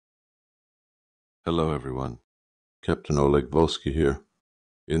Hello everyone, Captain Oleg Volsky here.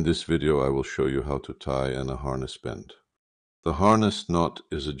 In this video I will show you how to tie a harness bend. The harness knot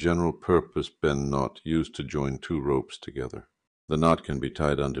is a general purpose bend knot used to join two ropes together. The knot can be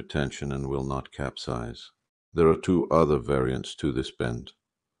tied under tension and will not capsize. There are two other variants to this bend: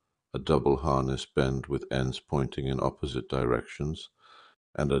 a double harness bend with ends pointing in opposite directions,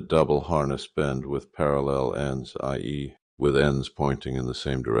 and a double harness bend with parallel ends, i.e. with ends pointing in the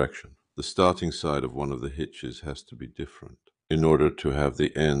same direction. The starting side of one of the hitches has to be different in order to have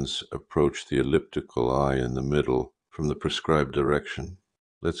the ends approach the elliptical eye in the middle from the prescribed direction.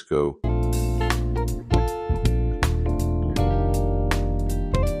 Let's go.